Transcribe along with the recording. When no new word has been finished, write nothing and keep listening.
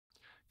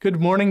Good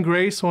morning,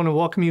 Grace. I want to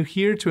welcome you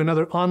here to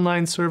another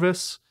online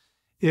service.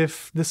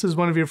 If this is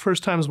one of your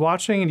first times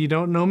watching and you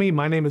don't know me,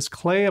 my name is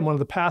Clay. I'm one of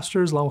the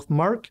pastors along with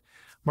Mark.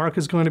 Mark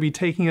is going to be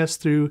taking us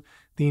through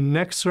the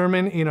next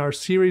sermon in our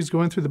series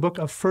going through the book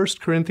of 1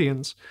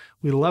 Corinthians.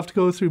 We love to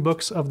go through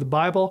books of the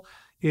Bible.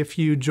 If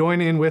you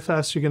join in with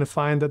us, you're going to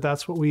find that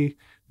that's what we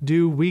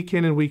do week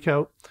in and week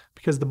out,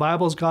 because the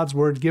Bible is God's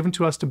word given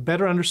to us to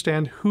better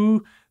understand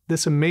who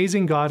this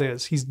amazing God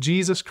is. He's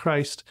Jesus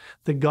Christ,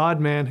 the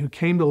God-man who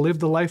came to live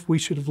the life we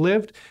should have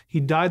lived. He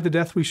died the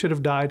death we should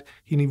have died,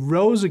 and he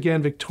rose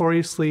again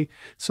victoriously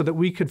so that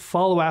we could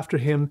follow after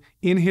him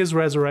in his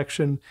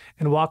resurrection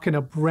and walk in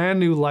a brand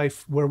new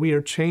life where we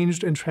are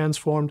changed and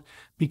transformed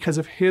because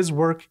of his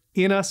work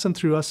in us and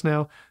through us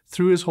now,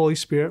 through his Holy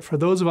Spirit. For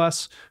those of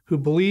us who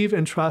believe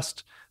and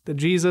trust that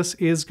Jesus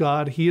is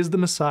God, he is the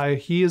Messiah,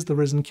 he is the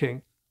risen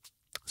King.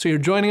 So you're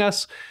joining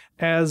us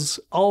as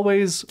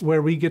always,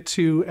 where we get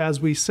to, as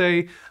we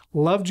say,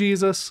 love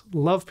Jesus,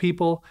 love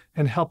people,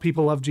 and help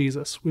people love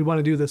Jesus. We want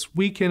to do this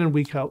week in and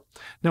week out.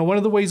 Now, one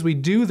of the ways we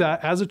do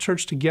that as a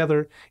church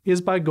together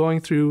is by going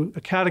through a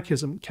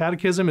catechism.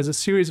 Catechism is a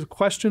series of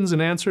questions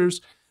and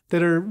answers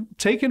that are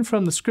taken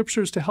from the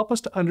scriptures to help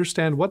us to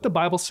understand what the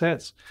Bible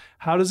says.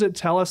 How does it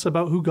tell us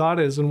about who God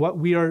is and what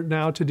we are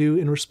now to do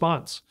in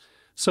response?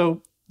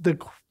 So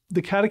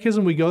the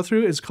catechism we go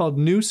through is called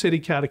New City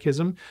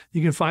Catechism.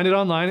 You can find it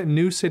online at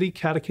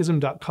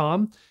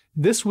newcitycatechism.com.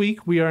 This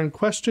week, we are in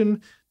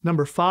question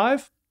number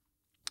 5.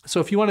 So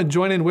if you want to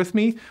join in with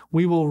me,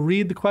 we will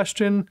read the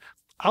question.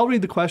 I'll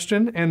read the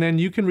question, and then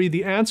you can read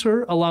the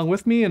answer along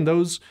with me and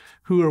those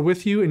who are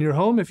with you in your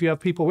home if you have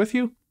people with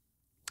you.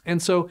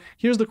 And so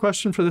here's the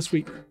question for this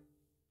week.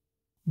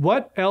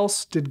 What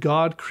else did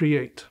God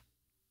create?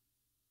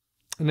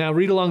 And now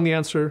read along the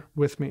answer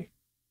with me.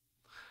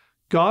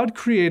 God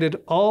created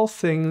all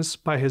things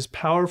by his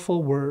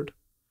powerful word,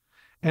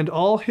 and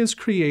all his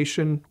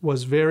creation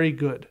was very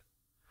good.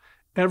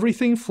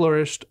 Everything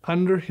flourished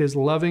under his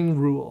loving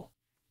rule.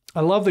 I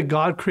love that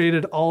God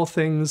created all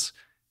things,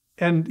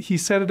 and he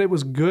said it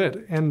was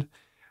good. And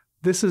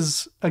this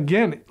is,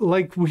 again,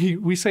 like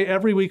we say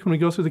every week when we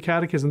go through the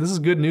catechism, this is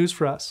good news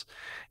for us.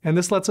 And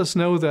this lets us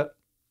know that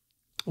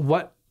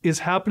what is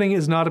happening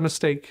is not a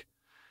mistake.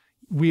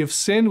 We have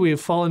sinned, we have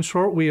fallen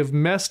short, we have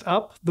messed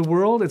up the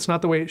world. It's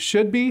not the way it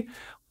should be.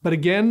 But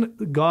again,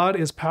 God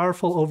is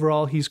powerful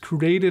overall. He's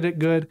created it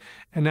good,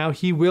 and now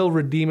he will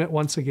redeem it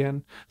once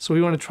again. So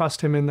we want to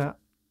trust him in that.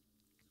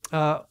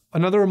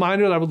 Another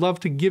reminder that I would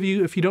love to give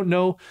you, if you don't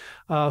know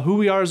who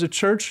we are as a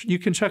church, you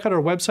can check out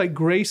our website,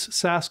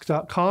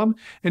 gracesask.com.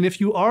 And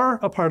if you are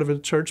a part of a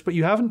church, but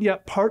you haven't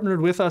yet partnered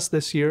with us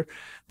this year,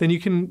 then you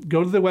can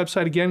go to the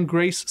website again,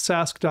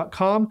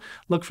 gracesask.com,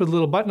 look for the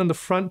little button on the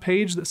front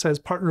page that says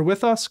partner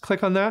with us,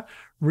 click on that,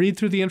 read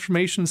through the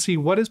information, see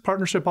what is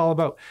partnership all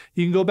about.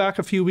 You can go back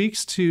a few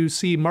weeks to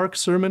see Mark's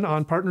sermon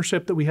on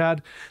partnership that we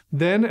had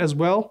then as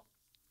well.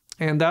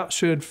 And that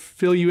should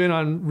fill you in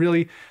on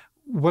really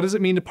what does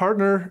it mean to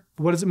partner?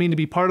 What does it mean to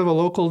be part of a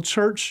local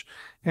church?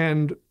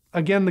 And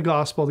again, the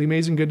gospel, the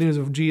amazing good news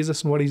of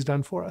Jesus and what he's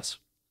done for us.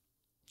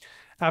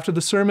 After the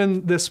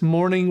sermon this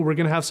morning, we're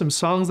going to have some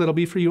songs that'll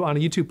be for you on a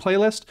YouTube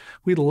playlist.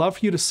 We'd love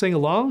for you to sing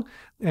along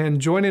and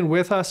join in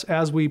with us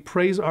as we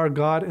praise our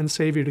God and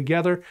Savior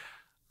together.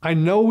 I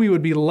know we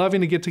would be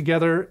loving to get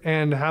together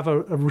and have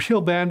a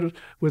real band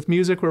with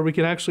music where we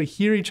can actually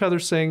hear each other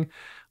sing,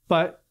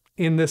 but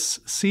in this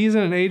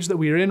season and age that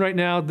we are in right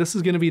now, this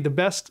is going to be the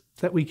best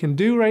that we can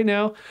do right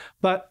now.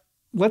 But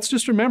let's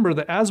just remember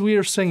that as we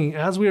are singing,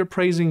 as we are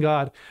praising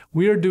God,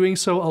 we are doing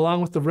so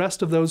along with the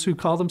rest of those who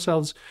call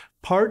themselves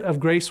part of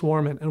Grace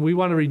Warman, and we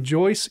want to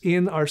rejoice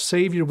in our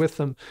Savior with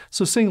them.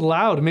 So sing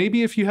loud.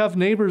 Maybe if you have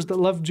neighbors that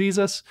love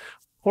Jesus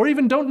or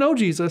even don't know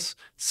Jesus,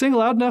 sing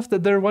loud enough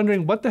that they're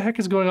wondering what the heck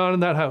is going on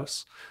in that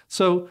house.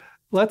 So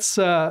let's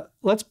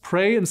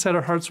pray and set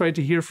our hearts right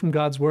to hear from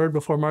God's word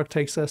before Mark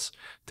takes us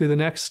to the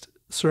next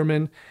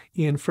sermon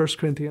in 1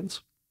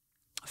 Corinthians.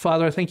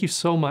 Father, I thank you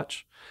so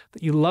much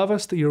that you love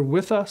us, that you're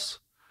with us.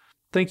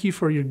 Thank you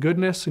for your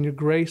goodness and your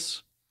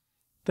grace.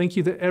 Thank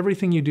you that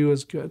everything you do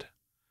is good.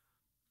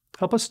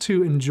 Help us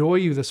to enjoy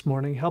you this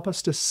morning. Help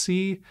us to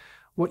see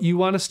what you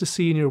want us to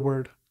see in your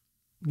word.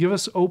 Give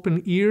us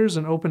open ears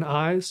and open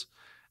eyes,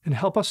 and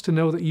help us to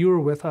know that you are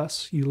with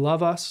us, you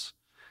love us,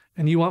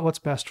 and you want what's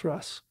best for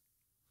us.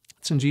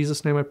 It's in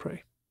Jesus' name I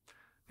pray.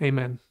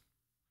 Amen.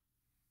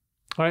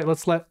 All right,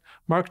 let's let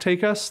Mark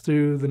take us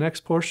through the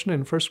next portion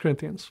in 1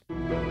 Corinthians.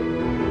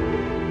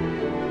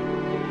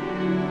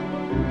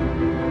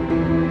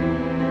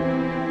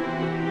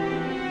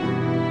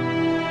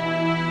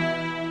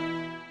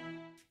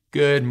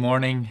 Good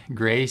morning,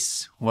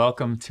 Grace.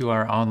 Welcome to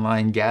our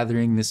online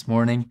gathering this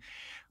morning.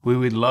 We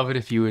would love it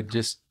if you would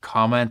just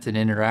comment and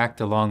interact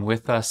along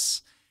with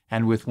us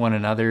and with one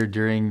another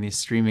during the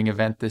streaming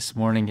event this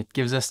morning. It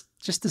gives us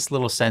just this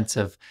little sense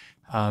of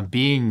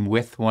being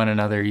with one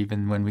another,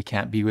 even when we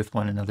can't be with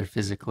one another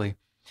physically.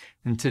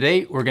 And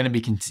today we're going to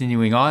be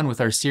continuing on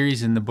with our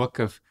series in the book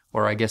of,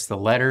 or I guess the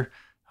letter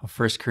of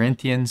 1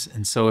 Corinthians.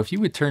 And so if you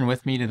would turn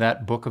with me to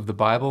that book of the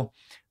Bible,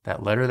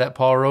 that letter that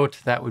Paul wrote,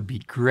 that would be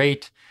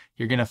great.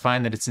 You're going to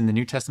find that it's in the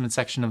New Testament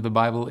section of the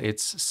Bible.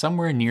 It's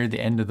somewhere near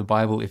the end of the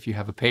Bible if you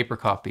have a paper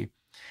copy.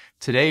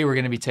 Today, we're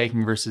going to be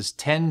taking verses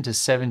 10 to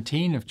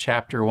 17 of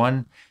chapter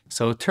 1.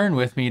 So turn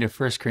with me to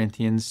 1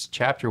 Corinthians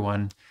chapter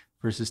 1,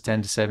 verses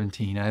 10 to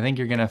 17. I think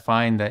you're going to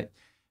find that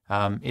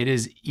it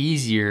is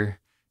easier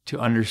to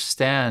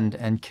understand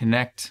and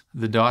connect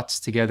the dots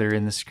together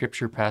in the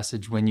scripture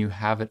passage when you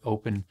have it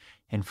open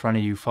in front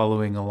of you,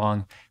 following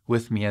along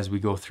with me as we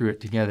go through it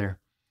together.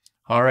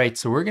 All right,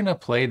 so we're going to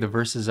play the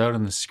verses out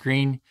on the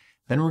screen,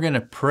 then we're going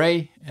to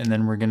pray, and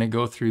then we're going to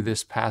go through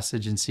this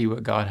passage and see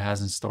what God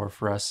has in store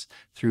for us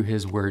through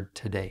His Word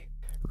today.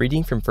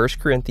 Reading from 1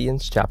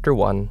 Corinthians chapter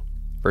 1,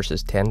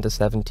 verses 10 to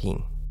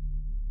 17.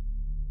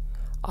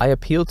 I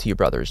appeal to you,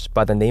 brothers,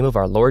 by the name of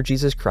our Lord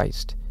Jesus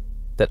Christ,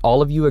 that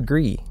all of you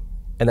agree,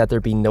 and that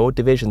there be no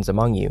divisions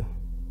among you,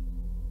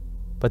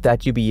 but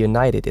that you be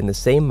united in the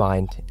same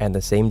mind and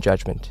the same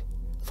judgment.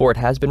 For it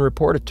has been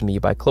reported to me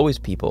by Chloe's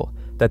people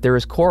that there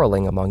is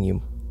quarreling among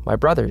you, my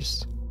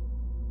brothers.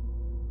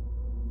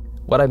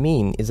 What I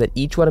mean is that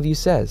each one of you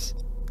says,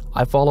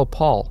 I follow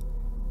Paul,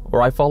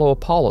 or I follow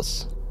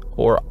Apollos,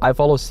 or I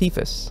follow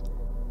Cephas,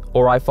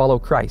 or I follow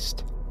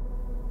Christ.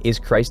 Is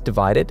Christ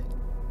divided?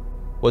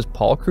 Was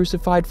Paul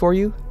crucified for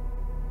you?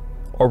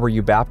 Or were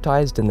you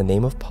baptized in the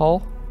name of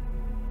Paul?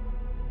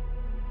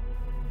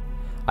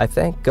 I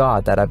thank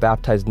God that I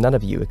baptized none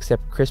of you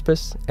except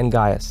Crispus and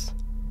Gaius,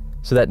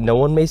 so that no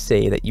one may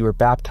say that you were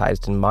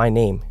baptized in my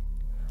name.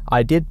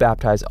 I did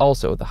baptize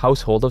also the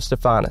household of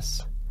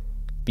Stephanas.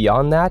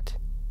 Beyond that,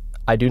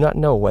 I do not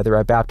know whether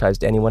I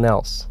baptized anyone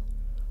else.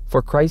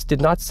 For Christ did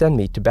not send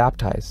me to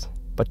baptize,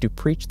 but to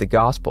preach the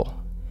gospel,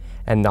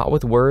 and not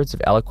with words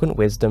of eloquent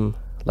wisdom,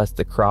 lest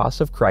the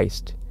cross of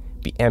Christ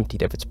be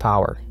emptied of its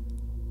power.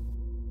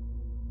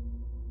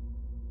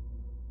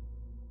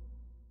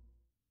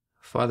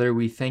 Father,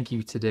 we thank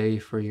you today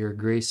for your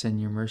grace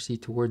and your mercy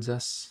towards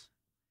us,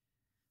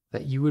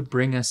 that you would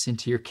bring us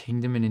into your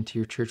kingdom and into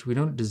your church. We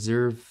don't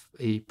deserve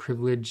a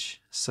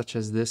privilege such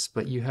as this,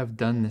 but you have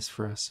done this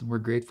for us, and we're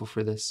grateful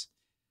for this.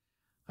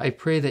 I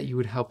pray that you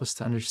would help us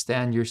to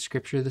understand your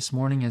scripture this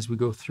morning as we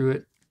go through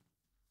it,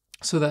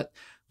 so that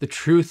the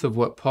truth of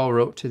what Paul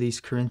wrote to these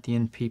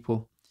Corinthian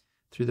people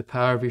through the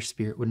power of your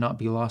Spirit would not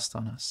be lost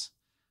on us.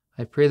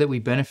 I pray that we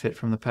benefit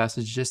from the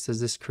passage just as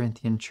this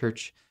Corinthian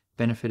church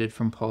benefited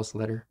from Paul's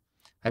letter.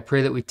 I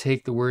pray that we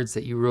take the words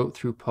that you wrote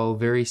through Paul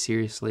very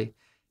seriously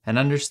and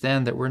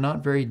understand that we're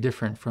not very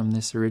different from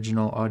this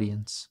original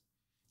audience.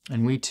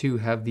 And we too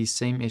have these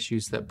same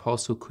issues that Paul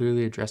so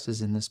clearly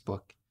addresses in this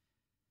book.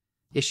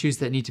 Issues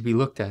that need to be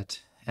looked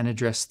at and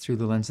addressed through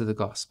the lens of the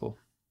gospel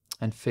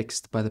and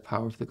fixed by the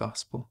power of the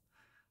gospel.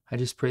 I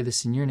just pray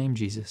this in your name,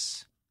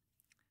 Jesus.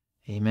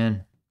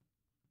 Amen.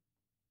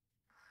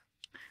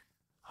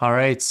 All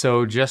right,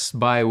 so just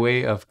by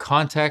way of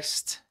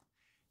context,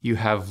 you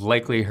have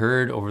likely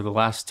heard over the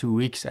last 2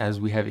 weeks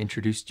as we have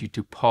introduced you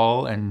to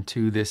Paul and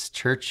to this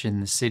church in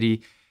the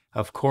city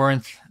of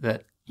Corinth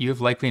that you have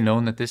likely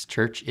known that this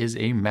church is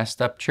a messed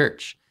up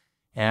church.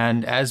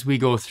 And as we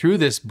go through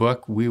this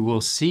book, we will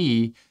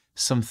see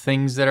some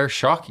things that are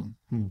shocking,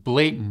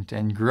 blatant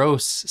and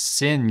gross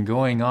sin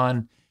going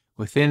on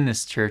within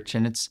this church.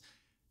 And it's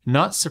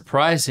not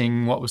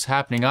surprising what was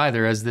happening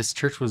either, as this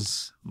church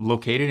was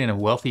located in a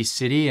wealthy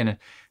city, and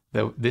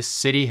this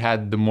city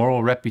had the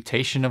moral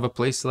reputation of a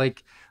place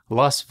like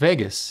Las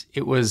Vegas.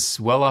 It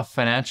was well off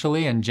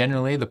financially, and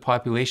generally the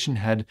population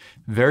had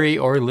very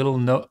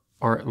little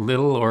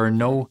or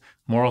no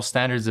moral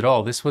standards at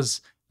all. This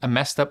was a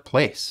messed up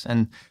place,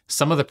 and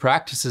some of the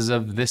practices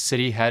of this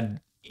city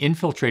had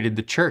infiltrated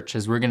the church,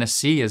 as we're going to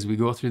see as we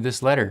go through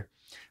this letter.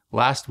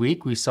 Last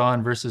week we saw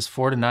in verses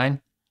 4 to 9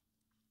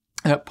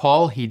 that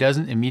Paul, he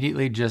doesn't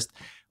immediately just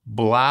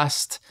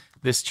blast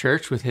this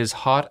church with his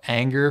hot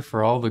anger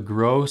for all the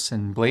gross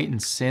and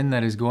blatant sin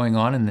that is going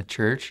on in the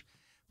church,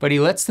 but he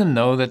lets them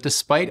know that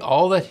despite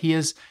all that he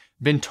has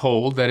been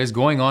told that is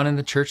going on in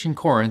the church in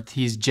Corinth,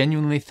 he's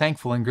genuinely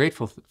thankful and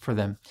grateful for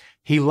them.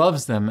 He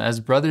loves them as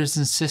brothers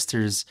and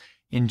sisters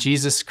in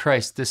Jesus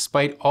Christ,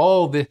 despite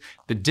all the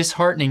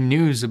disheartening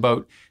news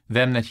about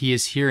them that he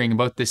is hearing,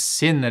 about this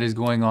sin that is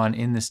going on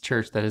in this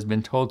church that has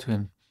been told to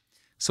him.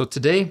 So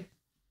today,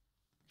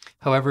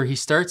 however, he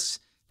starts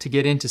to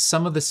get into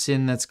some of the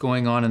sin that's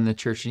going on in the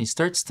church, and he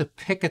starts to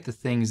pick at the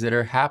things that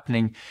are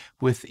happening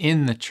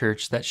within the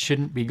church that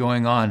shouldn't be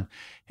going on.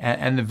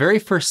 And the very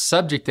first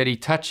subject that he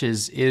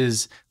touches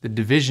is the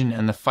division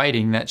and the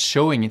fighting that's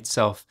showing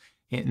itself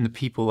in the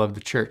people of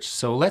the church.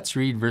 So let's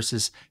read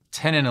verses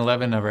 10 and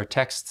 11 of our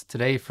text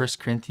today, 1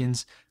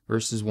 Corinthians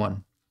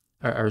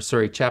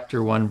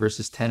chapter 1,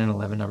 verses 10 and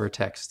 11 of our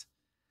text.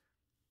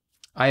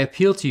 I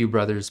appeal to you,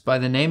 brothers, by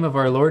the name of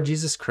our Lord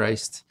Jesus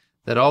Christ,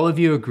 that all of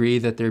you agree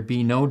that there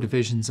be no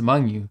divisions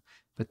among you,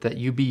 but that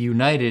you be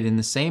united in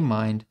the same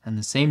mind and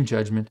the same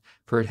judgment,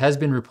 for it has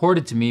been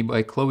reported to me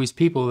by Chloe's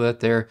people that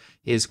there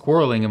is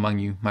quarreling among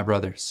you, my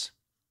brothers.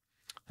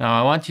 Now,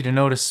 I want you to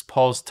notice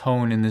Paul's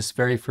tone in this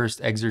very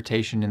first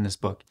exhortation in this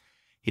book.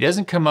 He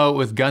doesn't come out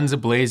with guns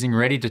a-blazing,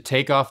 ready to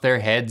take off their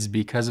heads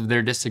because of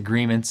their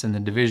disagreements and the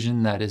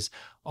division that is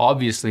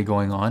obviously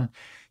going on.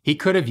 He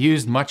could have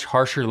used much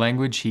harsher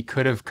language. He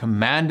could have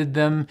commanded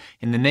them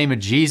in the name of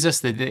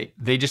Jesus that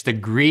they just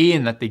agree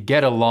and that they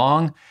get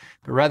along,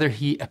 but rather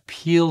he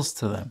appeals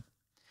to them.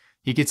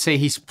 You could say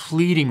he's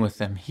pleading with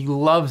them. He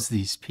loves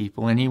these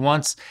people and he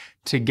wants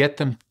to get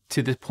them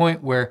to the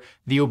point where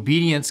the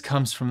obedience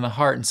comes from the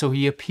heart. And so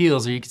he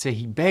appeals, or you could say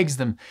he begs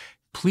them,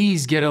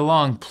 please get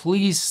along.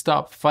 Please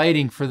stop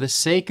fighting for the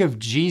sake of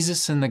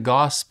Jesus and the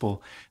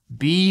gospel.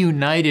 Be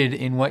united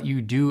in what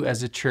you do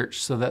as a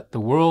church so that the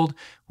world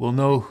will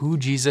know who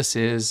Jesus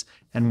is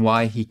and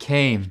why he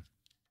came.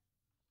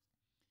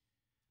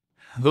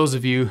 Those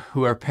of you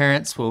who are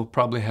parents will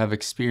probably have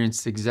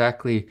experienced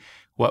exactly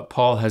what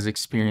Paul has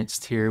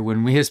experienced here.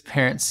 When we as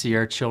parents see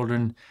our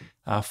children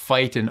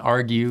fight and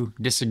argue,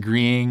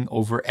 disagreeing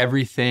over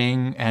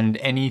everything and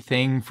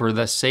anything for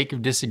the sake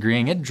of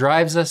disagreeing, it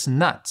drives us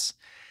nuts.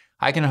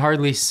 I can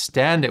hardly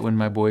stand it when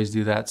my boys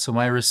do that. So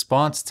my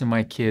response to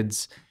my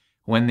kids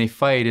when they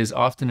fight is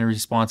often a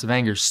response of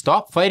anger.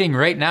 Stop fighting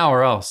right now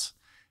or else.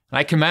 And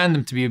I command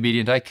them to be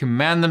obedient. I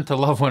command them to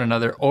love one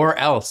another or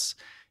else.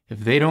 If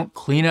they don't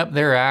clean up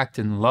their act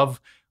and love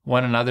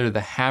one another,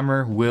 the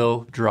hammer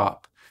will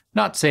drop.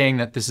 Not saying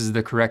that this is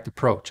the correct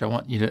approach. I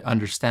want you to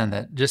understand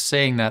that. Just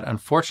saying that,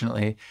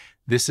 unfortunately,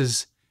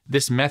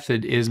 this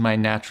method is my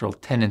natural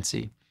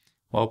tendency.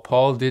 Well,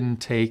 Paul didn't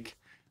take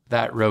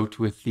that route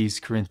with these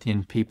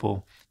Corinthian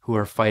people who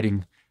are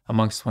fighting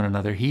amongst one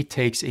another. He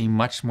takes a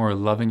much more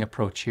loving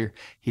approach here.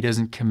 He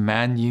doesn't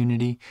command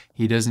unity.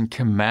 He doesn't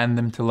command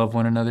them to love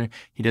one another.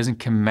 He doesn't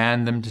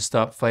command them to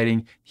stop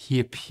fighting. He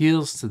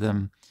appeals to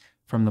them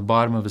from the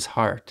bottom of his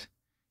heart.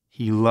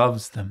 He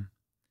loves them.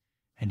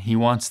 And he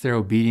wants their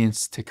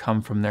obedience to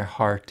come from their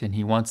heart, and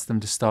he wants them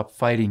to stop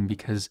fighting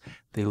because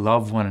they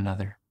love one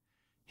another.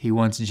 He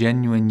wants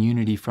genuine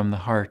unity from the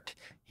heart.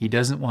 He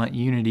doesn't want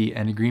unity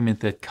and agreement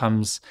that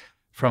comes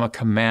from a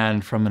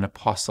command from an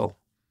apostle.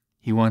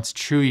 He wants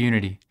true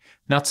unity,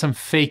 not some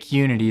fake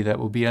unity that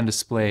will be on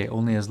display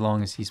only as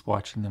long as he's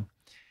watching them.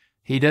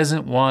 He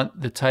doesn't want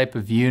the type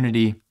of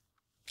unity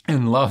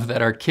and love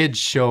that our kids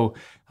show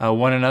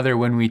one another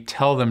when we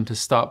tell them to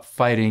stop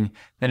fighting.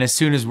 Then as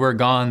soon as we're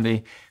gone,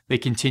 they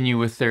continue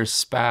with their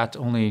spat,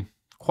 only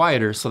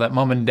quieter, so that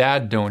mom and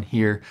dad don't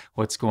hear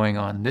what's going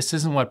on. This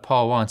isn't what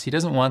Paul wants. He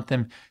doesn't want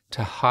them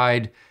to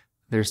hide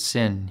their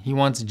sin. He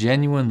wants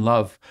genuine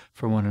love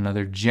for one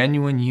another,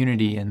 genuine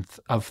unity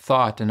of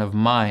thought and of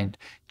mind,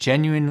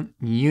 genuine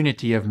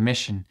unity of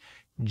mission,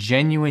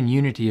 genuine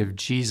unity of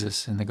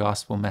Jesus and the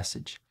gospel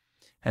message.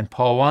 And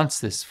Paul wants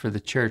this for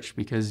the church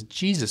because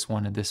Jesus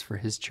wanted this for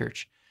his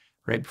church.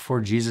 Right before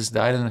Jesus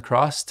died on the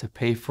cross to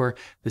pay for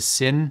the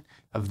sin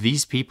of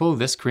these people,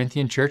 this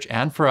Corinthian church,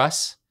 and for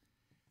us,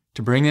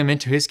 to bring them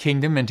into his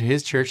kingdom and to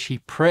his church, he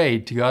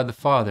prayed to God the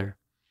Father.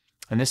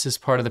 And this is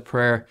part of the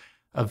prayer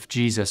of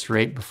Jesus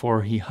right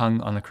before he hung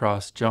on the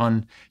cross.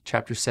 John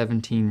chapter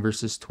 17,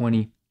 verses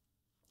 20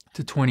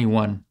 to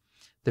 21.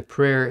 The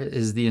prayer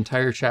is the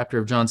entire chapter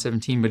of John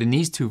 17, but in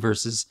these two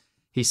verses,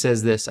 he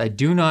says this, I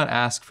do not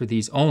ask for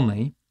these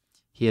only,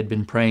 he had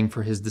been praying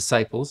for his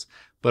disciples,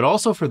 but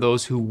also for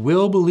those who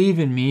will believe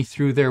in me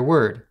through their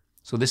word.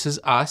 So this is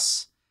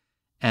us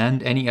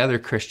and any other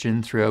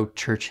Christian throughout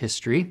church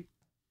history,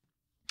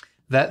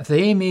 that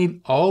they may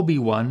all be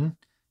one,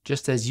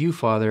 just as you,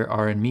 Father,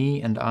 are in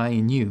me and I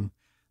in you,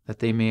 that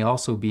they may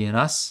also be in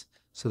us,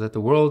 so that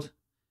the world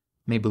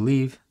may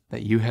believe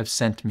that you have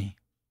sent me.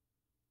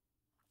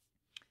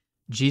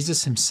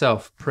 Jesus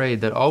himself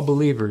prayed that all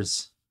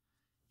believers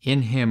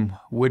in him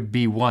would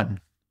be one,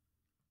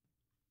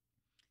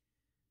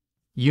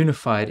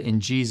 unified in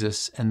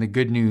Jesus and the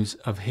good news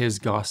of his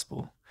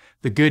gospel.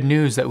 The good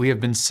news that we have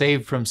been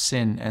saved from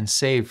sin and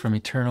saved from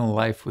eternal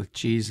life with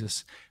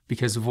Jesus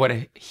because of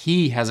what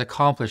he has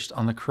accomplished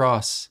on the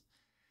cross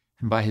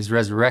and by his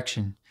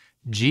resurrection.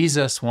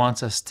 Jesus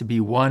wants us to be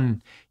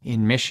one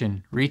in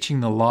mission,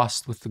 reaching the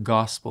lost with the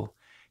gospel.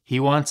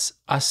 He wants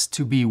us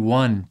to be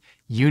one,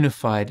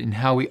 unified in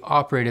how we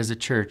operate as a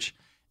church.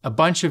 A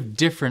bunch of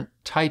different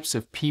types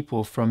of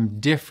people from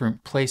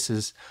different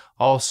places,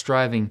 all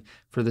striving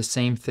for the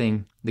same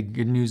thing, the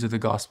good news of the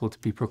gospel to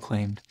be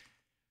proclaimed,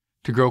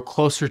 to grow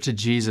closer to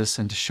Jesus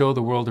and to show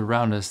the world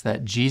around us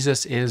that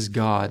Jesus is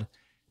God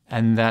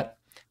and that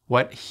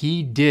what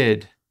he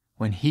did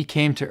when he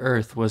came to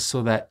earth was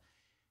so that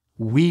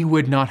we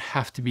would not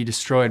have to be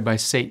destroyed by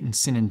Satan,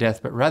 sin, and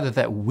death, but rather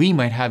that we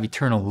might have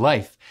eternal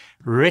life,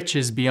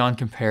 riches beyond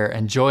compare,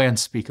 and joy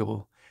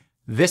unspeakable.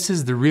 This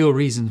is the real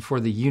reason for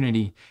the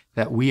unity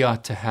that we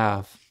ought to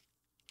have.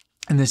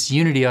 And this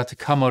unity ought to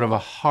come out of a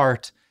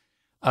heart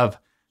of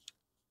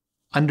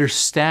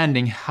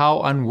understanding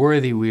how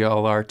unworthy we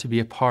all are to be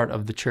a part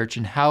of the church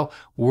and how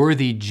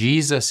worthy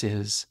Jesus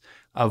is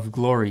of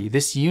glory.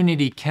 This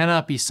unity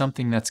cannot be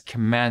something that's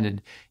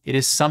commanded. It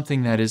is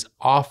something that is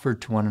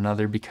offered to one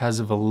another because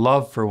of a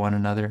love for one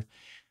another.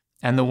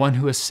 and the one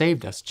who has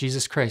saved us,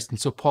 Jesus Christ. And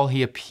so Paul,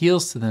 he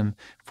appeals to them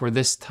for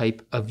this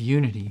type of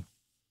unity.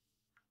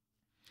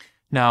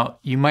 Now,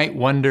 you might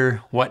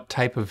wonder what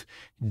type of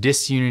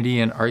disunity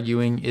and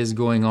arguing is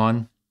going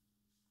on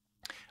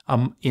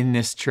in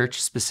this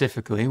church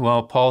specifically.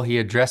 Well, Paul, he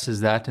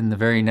addresses that in the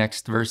very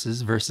next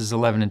verses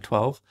 11 and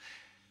 12.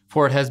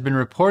 For it has been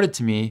reported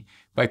to me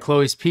by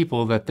Chloe's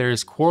people that there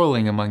is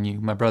quarreling among you,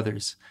 my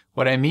brothers.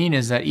 What I mean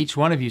is that each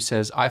one of you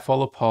says, I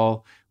follow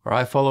Paul, or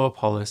I follow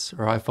Apollos,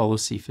 or I follow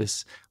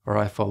Cephas, or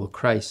I follow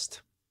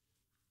Christ.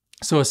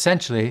 So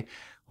essentially,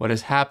 what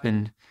has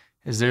happened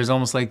is there's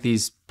almost like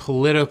these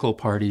political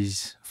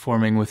parties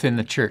forming within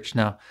the church.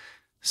 Now,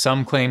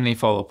 some claim they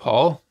follow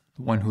Paul,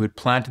 the one who had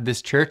planted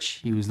this church.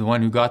 He was the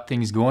one who got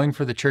things going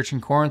for the church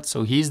in Corinth.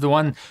 So he's the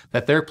one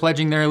that they're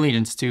pledging their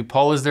allegiance to.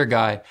 Paul is their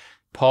guy.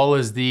 Paul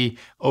is the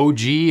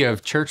OG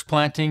of church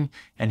planting,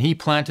 and he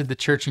planted the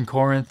church in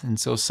Corinth. And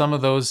so some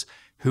of those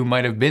who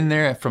might have been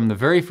there from the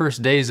very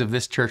first days of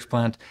this church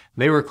plant,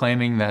 they were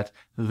claiming that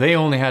they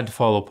only had to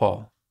follow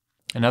Paul.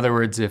 In other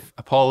words, if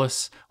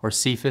Apollos or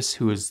Cephas,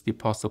 who is the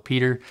Apostle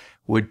Peter,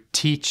 would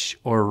teach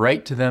or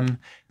write to them,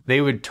 they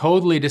would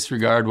totally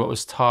disregard what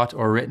was taught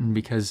or written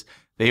because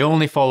they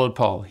only followed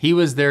Paul. He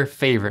was their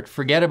favorite.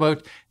 Forget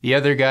about the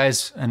other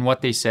guys and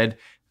what they said.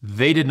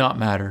 They did not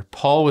matter.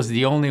 Paul was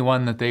the only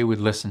one that they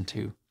would listen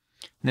to. And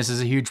this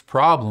is a huge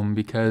problem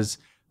because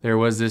there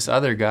was this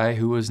other guy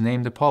who was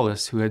named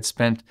Apollos who had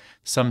spent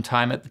some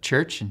time at the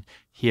church, and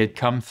he had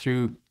come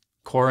through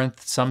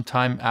Corinth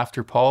sometime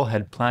after Paul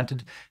had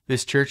planted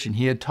this church, and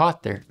he had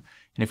taught there.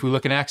 And if we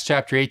look in Acts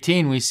chapter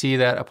 18, we see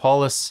that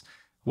Apollos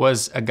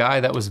was a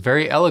guy that was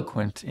very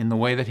eloquent in the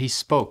way that he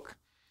spoke.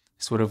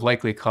 This would have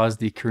likely caused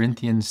the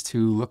Corinthians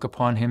to look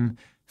upon him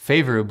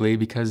favorably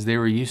because they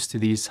were used to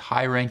these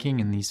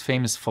high-ranking and these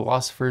famous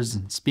philosophers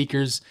and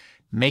speakers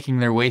making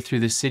their way through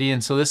the city.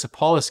 And so this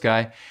Apollos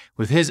guy,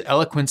 with his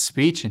eloquent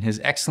speech and his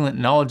excellent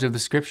knowledge of the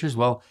scriptures,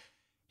 well,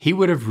 he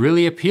would have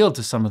really appealed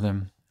to some of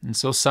them. And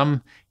so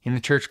some in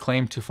the church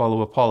claimed to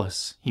follow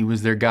Apollos. He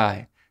was their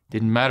guy.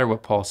 Didn't matter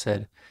what Paul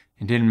said.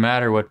 It didn't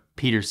matter what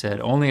Peter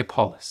said, only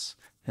Apollos.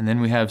 And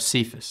then we have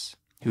Cephas,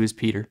 who is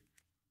Peter.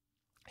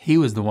 He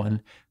was the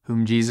one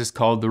whom Jesus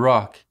called the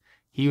rock.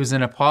 He was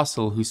an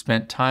apostle who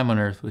spent time on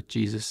earth with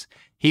Jesus.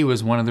 He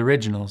was one of the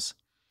originals.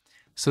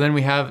 So then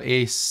we have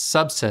a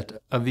subset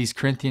of these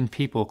Corinthian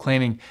people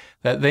claiming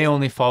that they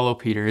only follow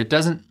Peter. It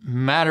doesn't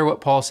matter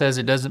what Paul says.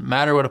 It doesn't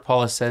matter what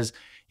Apollos says.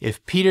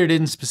 If Peter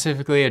didn't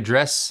specifically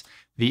address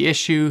the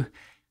issue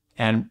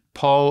and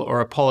Paul or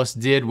Apollos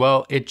did,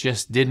 well, it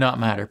just did not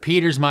matter.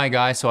 Peter's my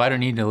guy, so I don't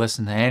need to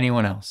listen to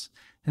anyone else.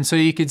 And so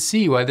you could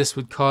see why this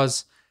would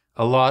cause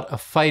a lot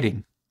of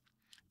fighting.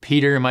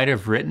 Peter might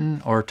have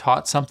written or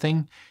taught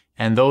something,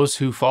 and those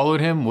who followed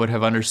him would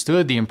have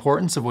understood the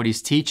importance of what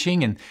he's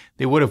teaching, and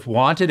they would have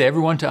wanted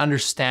everyone to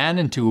understand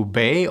and to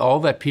obey all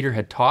that Peter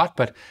had taught.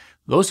 But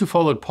those who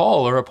followed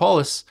Paul or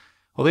Apollos,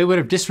 well, they would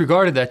have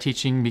disregarded that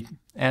teaching,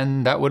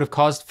 and that would have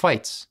caused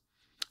fights.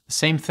 The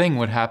same thing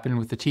would happen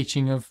with the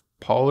teaching of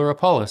Paul or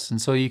Apollos.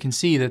 And so you can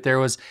see that there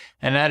was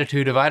an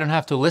attitude of, I don't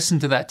have to listen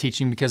to that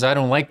teaching because I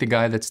don't like the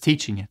guy that's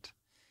teaching it.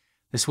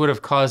 This would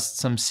have caused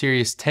some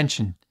serious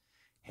tension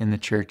in the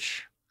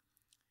church.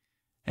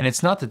 And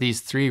it's not that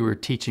these three were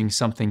teaching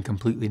something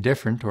completely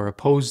different or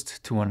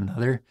opposed to one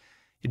another.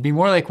 It'd be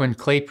more like when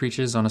Clay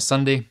preaches on a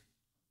Sunday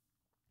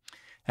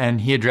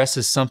and he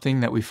addresses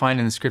something that we find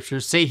in the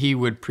scriptures. Say he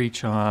would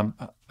preach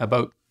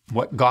about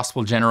what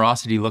gospel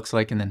generosity looks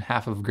like, and then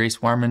half of Grace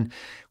Warman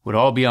would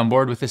all be on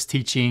board with this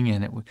teaching,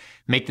 and it would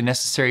make the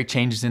necessary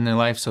changes in their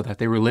life so that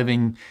they were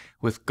living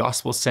with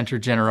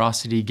gospel-centered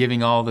generosity,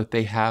 giving all that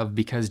they have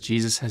because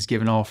Jesus has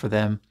given all for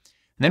them.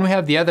 And then we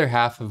have the other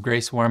half of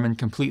Grace Warman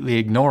completely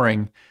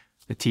ignoring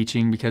the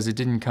teaching because it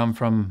didn't come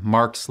from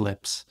Mark's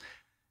lips.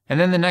 And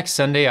then the next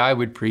Sunday I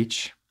would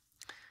preach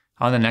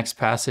on the next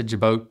passage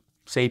about,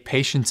 say,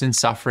 patience in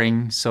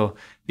suffering. So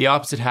the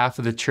opposite half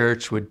of the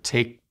church would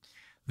take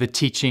the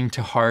teaching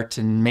to heart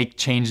and make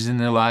changes in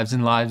their lives,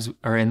 and lives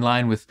are in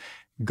line with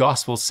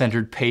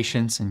gospel-centered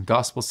patience and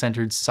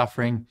gospel-centered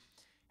suffering.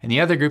 And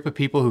the other group of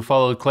people who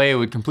followed Clay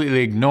would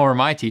completely ignore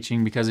my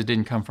teaching because it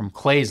didn't come from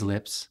Clay's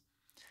lips.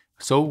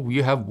 So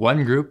you have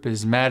one group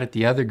is mad at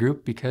the other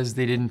group because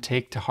they didn't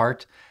take to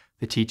heart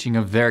the teaching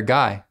of their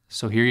guy.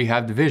 So here you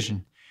have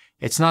division.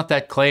 It's not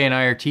that Clay and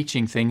I are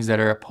teaching things that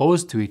are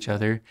opposed to each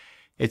other.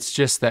 It's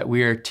just that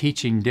we are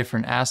teaching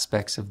different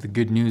aspects of the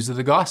good news of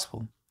the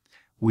gospel.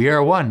 We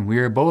are one. We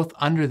are both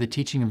under the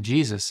teaching of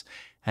Jesus,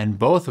 and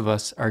both of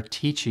us are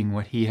teaching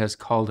what he has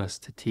called us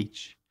to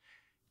teach.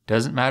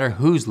 Doesn't matter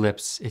whose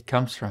lips it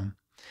comes from.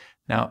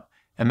 Now,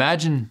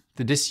 imagine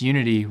the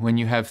disunity when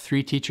you have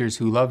three teachers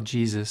who love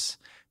Jesus,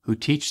 who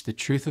teach the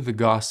truth of the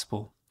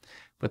gospel,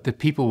 but the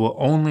people will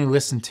only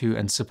listen to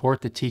and support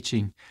the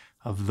teaching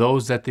of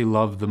those that they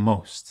love the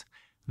most.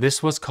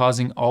 This was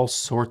causing all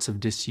sorts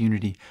of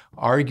disunity,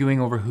 arguing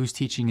over whose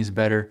teaching is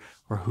better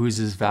or whose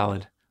is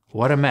valid.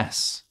 What a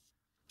mess.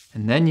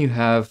 And then you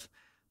have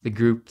the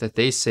group that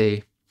they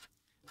say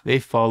they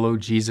follow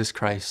Jesus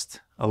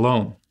Christ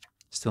alone.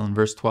 Still in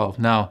verse 12.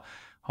 Now,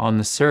 on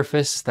the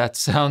surface, that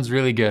sounds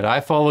really good.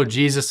 I follow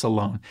Jesus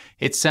alone.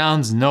 It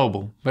sounds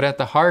noble, but at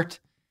the heart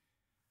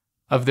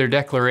of their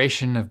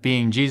declaration of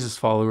being Jesus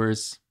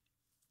followers,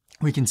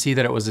 we can see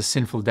that it was a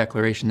sinful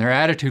declaration. Their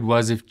attitude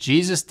was, if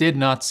Jesus did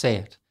not say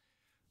it,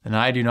 then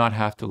I do not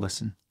have to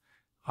listen.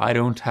 I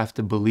don't have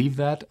to believe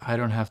that. I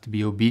don't have to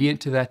be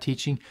obedient to that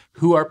teaching.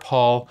 Who are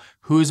Paul?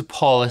 Who is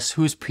Apollos?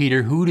 Who is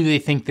Peter? Who do they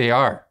think they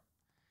are?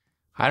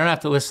 I don't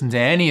have to listen to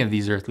any of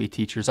these earthly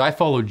teachers. I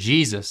follow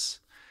Jesus.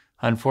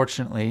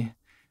 Unfortunately,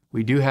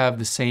 we do have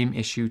the same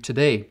issue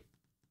today.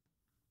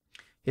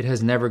 It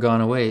has never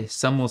gone away.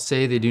 Some will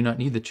say they do not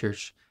need the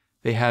church.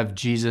 They have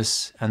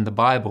Jesus and the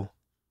Bible.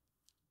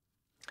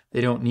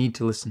 They don't need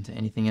to listen to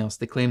anything else.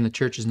 They claim the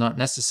church is not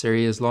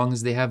necessary as long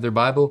as they have their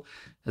Bible.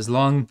 As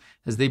long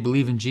as they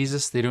believe in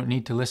Jesus, they don't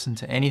need to listen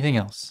to anything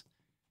else.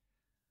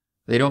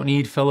 They don't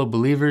need fellow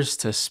believers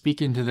to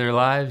speak into their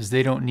lives.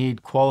 They don't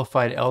need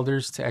qualified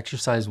elders to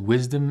exercise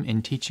wisdom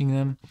in teaching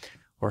them,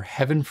 or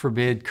heaven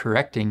forbid,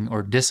 correcting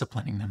or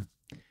disciplining them.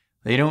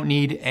 They don't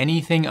need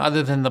anything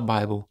other than the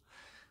Bible.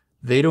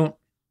 They don't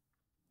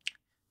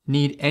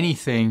need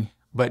anything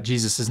but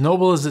Jesus. As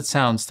noble as it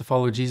sounds to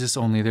follow Jesus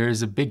only, there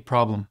is a big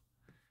problem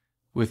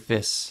with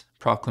this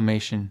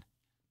proclamation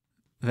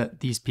that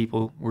these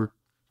people were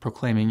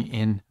proclaiming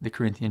in the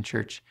Corinthian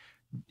church.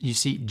 You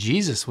see,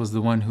 Jesus was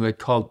the one who had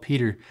called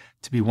Peter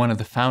to be one of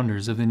the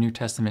founders of the New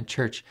Testament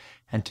church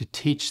and to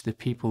teach the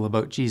people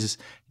about Jesus.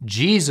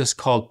 Jesus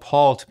called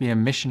Paul to be a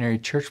missionary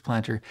church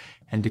planter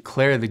and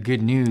declare the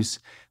good news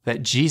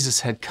that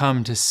Jesus had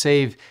come to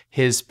save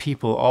his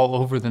people all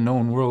over the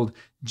known world,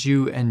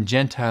 Jew and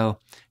Gentile.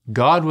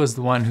 God was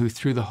the one who,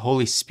 through the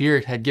Holy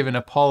Spirit, had given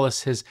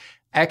Apollos his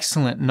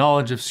excellent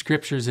knowledge of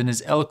scriptures and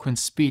his eloquent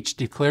speech,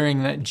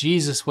 declaring that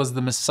Jesus was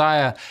the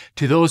Messiah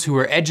to those who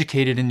were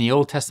educated in the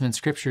Old Testament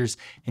scriptures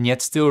and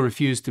yet still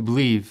refused to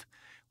believe.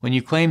 When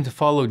you claim to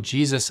follow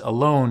Jesus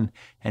alone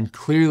and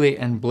clearly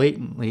and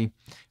blatantly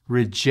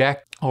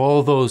reject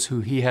all those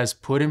who he has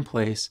put in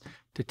place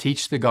to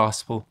teach the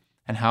gospel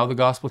and how the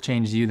gospel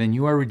changes you, then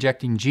you are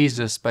rejecting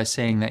Jesus by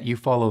saying that you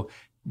follow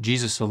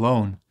Jesus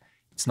alone.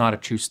 It's not a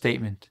true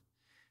statement.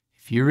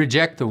 If you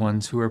reject the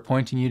ones who are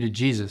pointing you to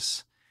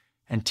Jesus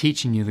and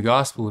teaching you the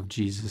gospel of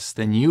Jesus,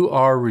 then you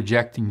are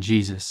rejecting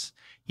Jesus,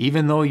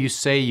 even though you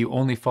say you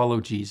only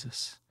follow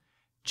Jesus.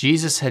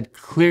 Jesus had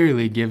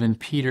clearly given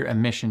Peter a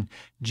mission.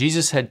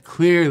 Jesus had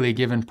clearly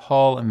given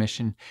Paul a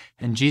mission.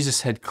 And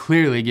Jesus had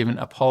clearly given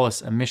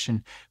Apollos a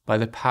mission by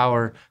the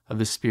power of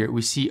the Spirit.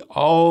 We see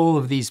all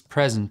of these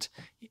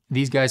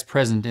guys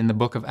present in the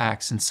book of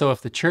Acts. And so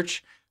if the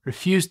church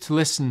refused to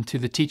listen to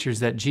the teachers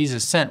that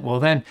Jesus sent,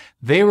 well then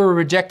they were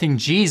rejecting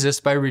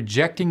Jesus by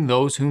rejecting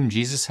those whom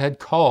Jesus had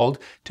called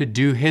to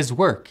do his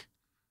work.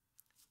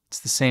 It's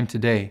the same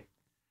today.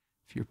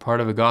 If you're part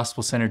of a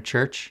gospel-centered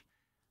church,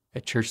 a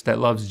church that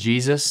loves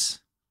Jesus,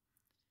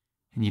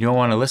 and you don't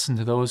want to listen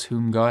to those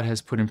whom God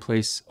has put in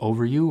place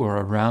over you or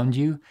around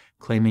you,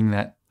 claiming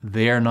that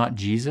they are not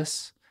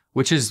Jesus,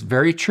 which is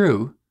very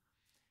true,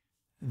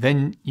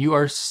 then you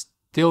are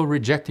still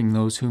rejecting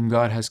those whom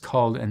God has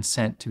called and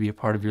sent to be a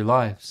part of your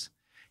lives.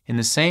 In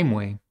the same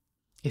way,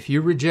 if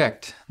you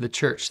reject the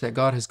church that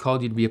God has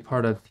called you to be a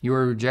part of, you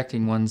are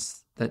rejecting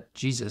ones that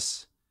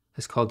Jesus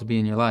has called to be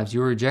in your lives.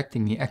 You are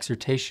rejecting the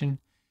exhortation,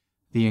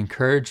 the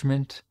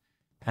encouragement,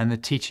 and the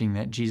teaching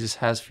that Jesus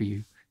has for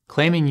you.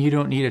 Claiming you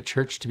don't need a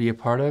church to be a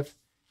part of,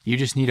 you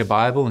just need a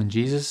Bible and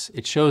Jesus,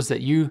 it shows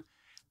that you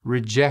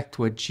reject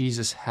what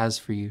Jesus has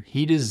for you.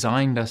 He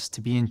designed us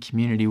to be in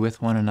community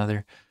with one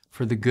another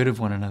for the good of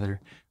one another.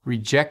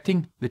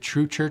 Rejecting the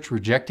true church,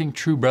 rejecting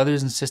true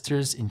brothers and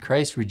sisters in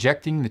Christ,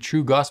 rejecting the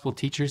true gospel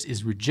teachers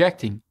is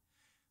rejecting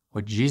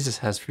what Jesus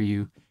has for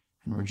you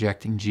and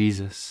rejecting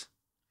Jesus.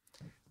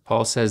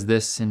 Paul says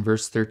this in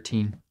verse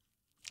 13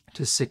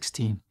 to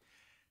 16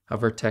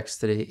 of our text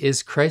today.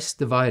 Is Christ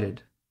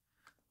divided?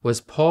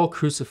 Was Paul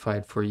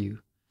crucified for you?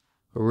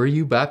 Or were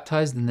you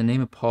baptized in the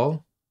name of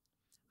Paul?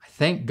 I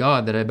thank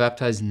God that I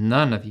baptized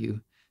none of you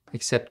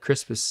except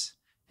Crispus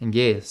and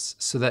Gaius,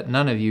 so that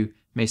none of you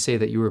may say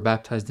that you were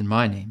baptized in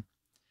my name.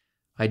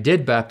 I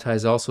did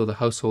baptize also the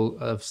household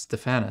of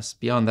Stephanas.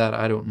 Beyond that,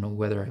 I don't know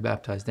whether I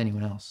baptized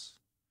anyone else.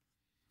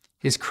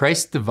 Is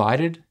Christ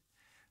divided?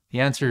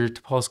 The answer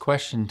to Paul's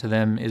question to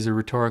them is a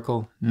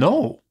rhetorical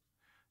no.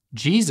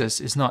 Jesus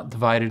is not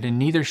divided, and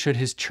neither should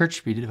his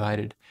church be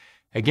divided.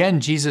 Again,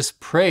 Jesus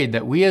prayed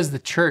that we as the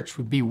church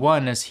would be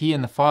one as he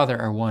and the Father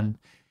are one.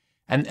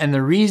 And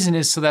the reason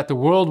is so that the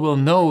world will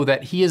know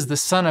that he is the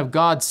Son of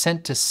God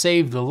sent to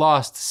save the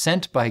lost,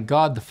 sent by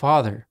God the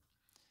Father.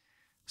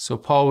 So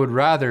Paul would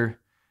rather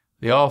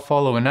they all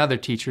follow another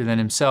teacher than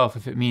himself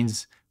if it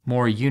means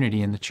more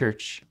unity in the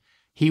church.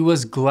 He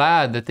was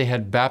glad that they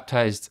had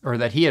baptized, or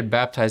that he had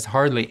baptized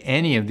hardly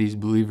any of these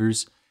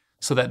believers,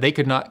 so that they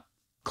could not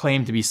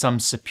claim to be some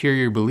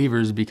superior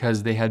believers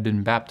because they had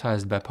been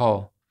baptized by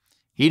Paul.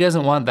 He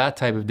doesn't want that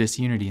type of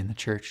disunity in the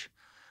church.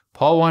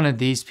 Paul wanted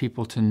these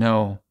people to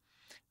know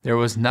there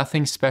was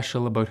nothing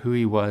special about who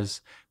he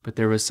was, but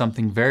there was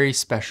something very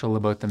special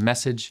about the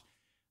message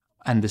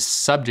and the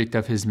subject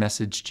of his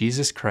message,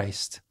 Jesus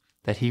Christ,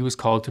 that he was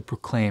called to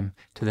proclaim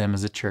to them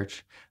as a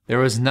church. There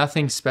was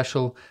nothing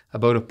special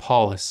about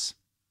Apollos.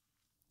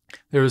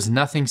 There was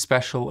nothing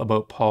special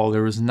about Paul.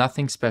 There was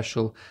nothing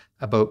special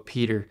about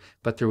Peter,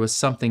 but there was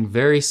something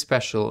very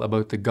special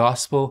about the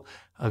gospel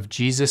of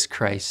Jesus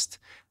Christ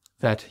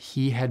that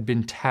he had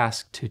been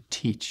tasked to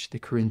teach the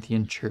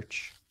Corinthian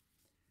church.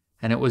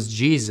 And it was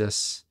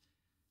Jesus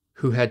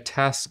who had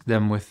tasked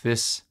them with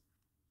this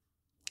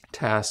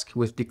task,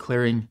 with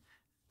declaring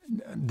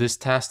this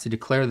task to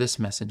declare this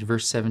message.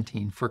 Verse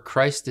 17, "For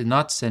Christ did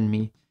not send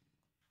me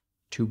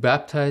to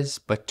baptize,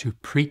 but to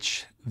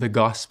preach the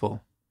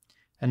gospel,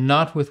 and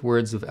not with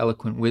words of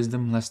eloquent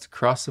wisdom, lest the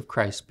cross of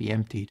Christ be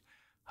emptied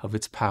of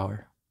its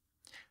power."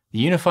 The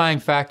unifying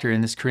factor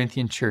in this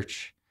Corinthian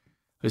church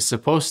was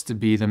supposed to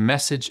be the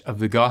message of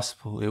the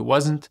gospel. It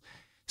wasn't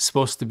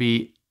supposed to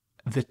be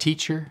the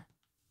teacher,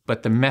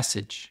 but the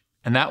message.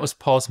 And that was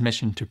Paul's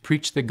mission, to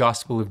preach the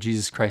gospel of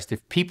Jesus Christ.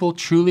 If people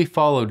truly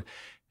followed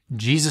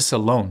Jesus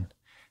alone,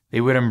 they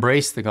would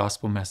embrace the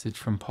gospel message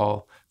from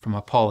Paul, from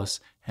Apollos,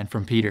 and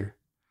from Peter.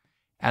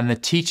 And the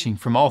teaching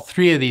from all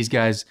three of these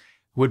guys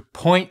would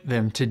point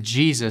them to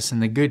Jesus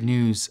and the good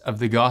news of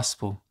the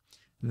gospel.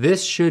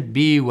 This should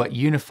be what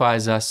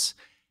unifies us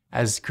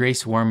as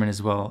Grace Warman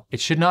as well. It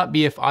should not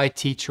be if I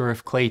teach or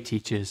if Clay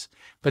teaches,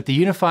 but the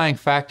unifying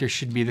factor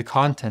should be the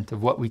content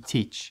of what we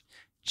teach.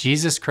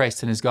 Jesus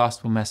Christ and his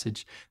gospel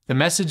message, the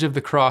message of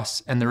the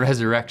cross and the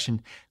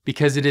resurrection,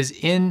 because it is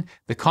in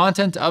the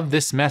content of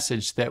this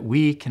message that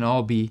we can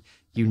all be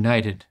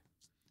united.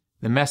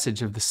 The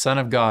message of the Son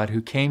of God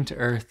who came to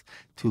earth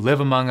to live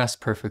among us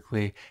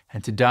perfectly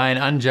and to die an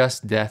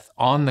unjust death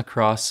on the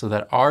cross so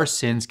that our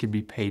sins could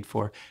be paid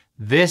for.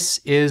 This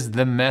is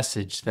the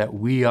message that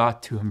we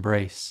ought to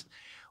embrace.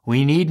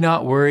 We need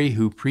not worry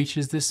who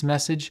preaches this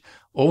message,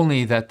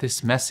 only that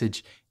this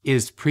message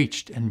is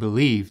preached and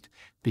believed,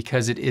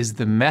 because it is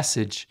the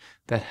message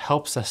that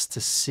helps us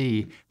to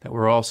see that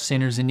we're all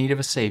sinners in need of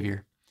a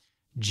Savior.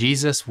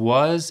 Jesus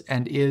was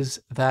and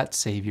is that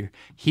Savior.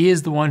 He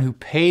is the one who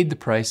paid the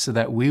price so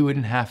that we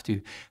wouldn't have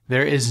to.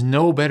 There is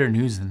no better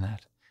news than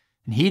that.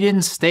 And he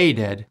didn't stay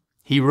dead.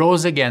 He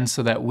rose again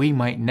so that we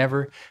might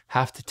never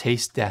have to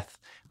taste death,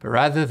 but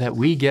rather that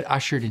we get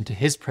ushered into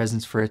his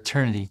presence for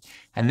eternity.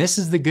 And this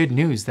is the good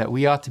news that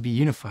we ought to be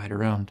unified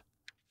around.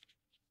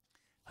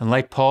 And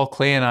like Paul,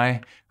 Clay and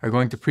I are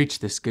going to preach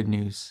this good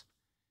news.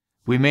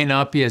 We may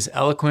not be as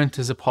eloquent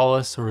as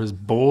Apollos or as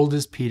bold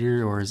as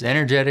Peter or as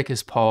energetic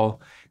as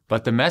Paul,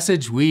 but the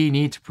message we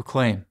need to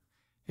proclaim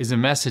is a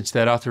message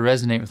that ought to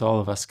resonate with all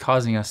of us,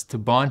 causing us to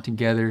bond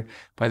together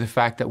by the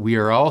fact that we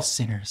are all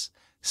sinners,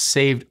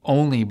 saved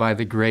only by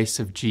the grace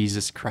of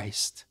Jesus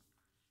Christ.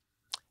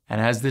 And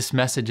as this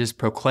message is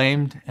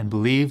proclaimed and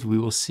believed, we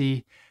will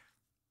see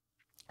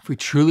if we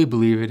truly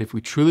believe it, if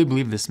we truly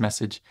believe this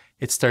message,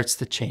 it starts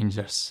to change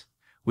us.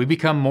 We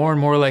become more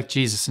and more like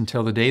Jesus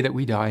until the day that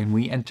we die and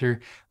we enter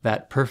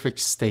that perfect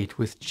state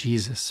with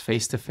Jesus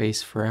face to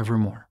face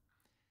forevermore.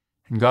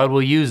 And God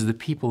will use the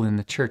people in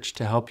the church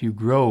to help you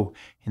grow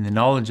in the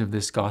knowledge of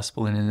this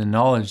gospel and in the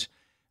knowledge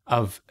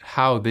of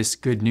how this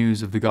good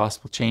news of the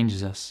gospel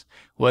changes us.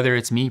 Whether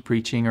it's me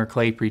preaching or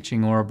Clay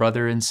preaching or a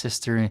brother and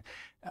sister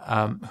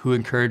who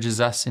encourages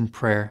us in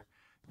prayer,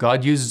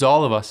 God uses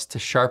all of us to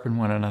sharpen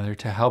one another,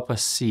 to help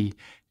us see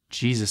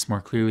Jesus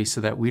more clearly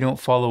so that we don't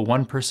follow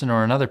one person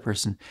or another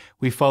person.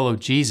 We follow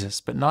Jesus,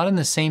 but not in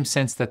the same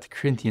sense that the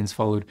Corinthians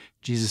followed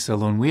Jesus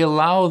alone. We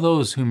allow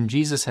those whom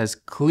Jesus has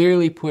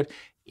clearly put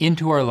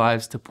into our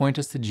lives to point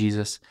us to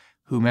Jesus,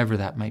 whomever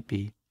that might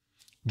be.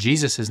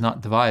 Jesus is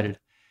not divided,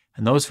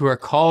 and those who are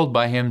called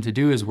by him to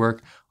do his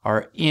work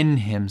are in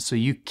him. So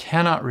you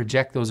cannot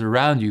reject those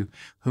around you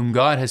whom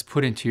God has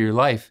put into your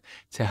life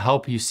to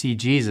help you see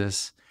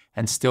Jesus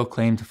and still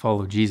claim to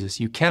follow Jesus.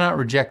 You cannot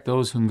reject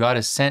those whom God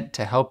has sent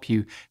to help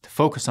you to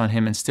focus on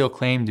him and still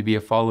claim to be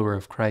a follower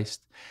of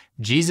Christ.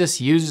 Jesus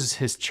uses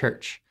his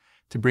church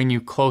to bring you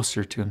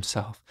closer to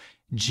himself.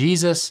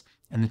 Jesus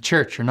and the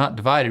church are not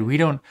divided. We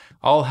don't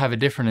all have a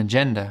different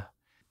agenda.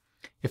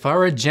 If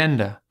our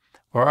agenda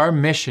or our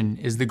mission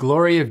is the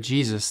glory of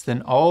Jesus,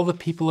 then all the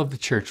people of the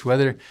church,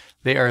 whether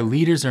they are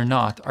leaders or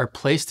not, are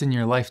placed in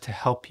your life to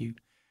help you,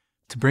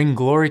 to bring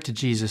glory to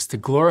Jesus, to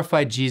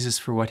glorify Jesus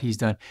for what he's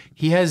done.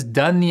 He has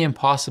done the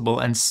impossible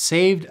and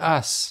saved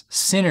us,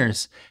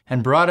 sinners,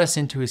 and brought us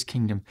into his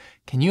kingdom.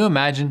 Can you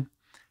imagine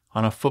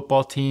on a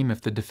football team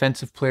if the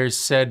defensive players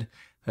said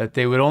that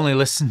they would only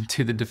listen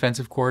to the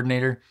defensive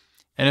coordinator,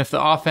 and if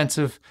the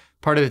offensive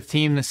part of the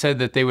team that said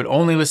that they would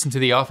only listen to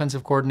the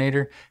offensive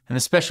coordinator, and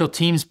the special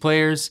teams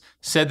players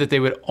said that they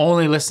would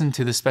only listen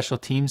to the special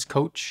teams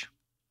coach,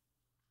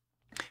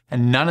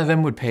 and none of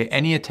them would pay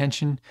any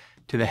attention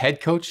to the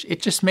head coach?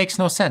 It just makes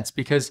no sense,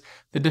 because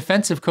the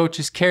defensive coach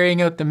is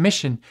carrying out the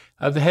mission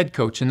of the head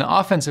coach, and the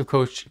offensive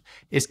coach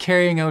is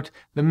carrying out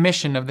the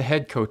mission of the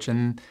head coach,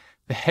 and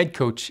the head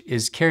coach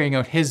is carrying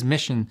out his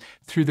mission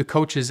through the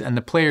coaches and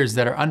the players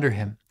that are under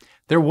him.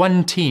 They're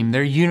one team.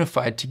 They're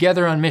unified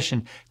together on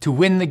mission to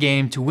win the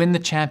game, to win the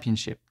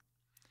championship.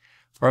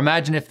 Or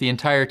imagine if the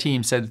entire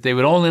team said that they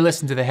would only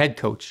listen to the head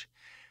coach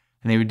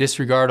and they would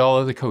disregard all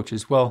of the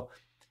coaches. Well,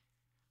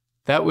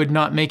 that would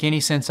not make any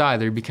sense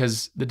either,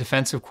 because the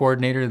defensive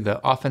coordinator,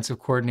 the offensive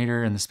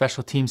coordinator, and the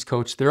special teams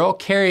coach, they're all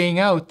carrying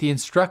out the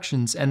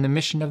instructions and the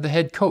mission of the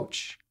head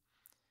coach.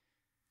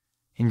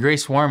 In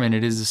Grace Warman,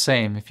 it is the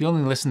same. If you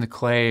only listen to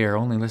Clay or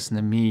only listen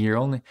to me,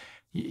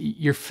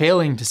 you're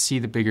failing to see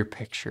the bigger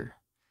picture.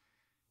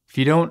 If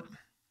you don't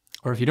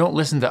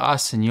listen to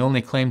us and you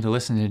only claim to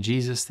listen to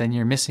Jesus, then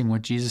you're missing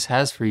what Jesus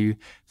has for you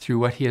through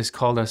what he has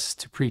called us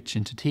to preach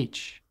and to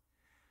teach.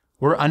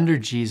 We're under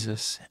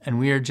Jesus, and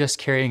we are just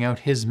carrying out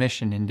his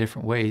mission in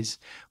different ways.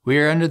 We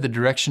are under the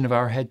direction of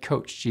our head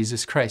coach,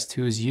 Jesus Christ,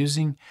 who is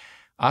using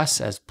us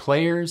as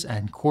players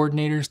and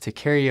coordinators to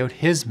carry out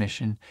his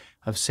mission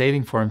of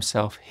saving for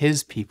himself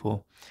his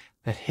people,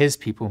 that his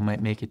people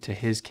might make it to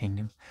his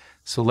kingdom.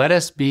 So let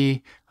us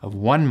be of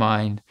one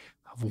mind,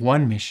 of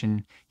one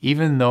mission,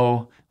 even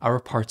though our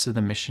parts of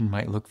the mission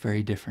might look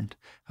very different.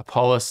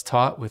 Apollos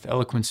taught with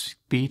eloquent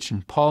speech,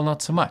 and Paul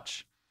not so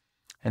much.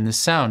 And the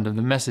sound of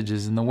the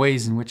messages and the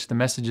ways in which the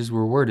messages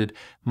were worded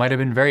might have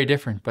been very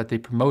different, but they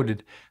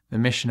promoted the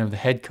mission of the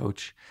head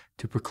coach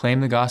to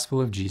proclaim the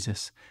gospel of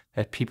Jesus,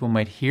 that people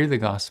might hear the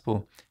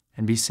gospel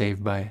and be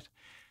saved by it.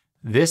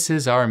 This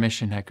is our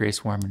mission at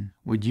Grace Warman.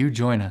 Would you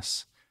join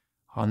us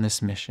on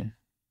this mission?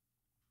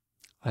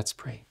 Let's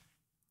pray.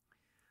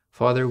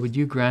 Father, would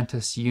you grant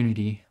us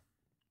unity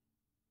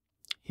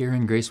here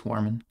in Grace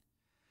Warman?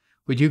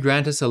 Would you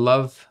grant us a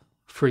love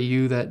for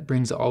you that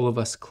brings all of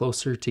us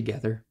closer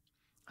together?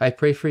 I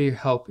pray for your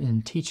help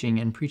in teaching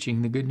and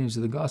preaching the good news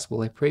of the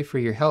gospel. I pray for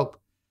your help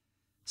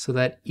so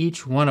that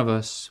each one of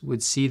us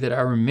would see that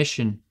our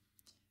mission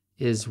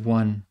is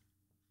one,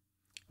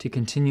 to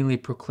continually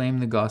proclaim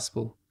the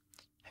gospel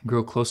and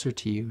grow closer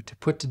to you, to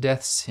put to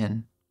death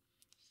sin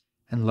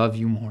and love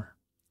you more.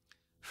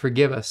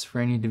 Forgive us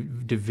for any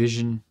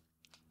division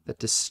that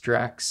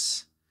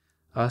distracts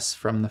us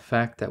from the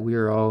fact that we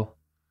are all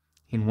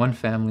in one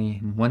family,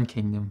 in one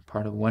kingdom,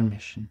 part of one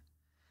mission,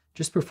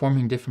 just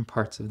performing different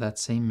parts of that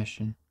same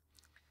mission.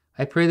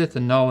 I pray that the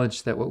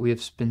knowledge that what we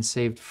have been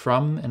saved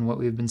from and what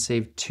we have been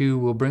saved to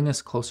will bring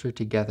us closer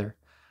together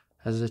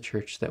as a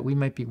church, that we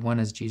might be one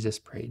as Jesus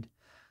prayed,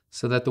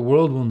 so that the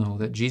world will know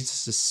that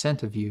Jesus is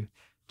sent of you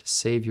to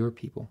save your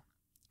people.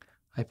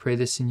 I pray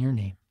this in your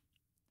name.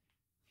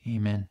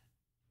 Amen.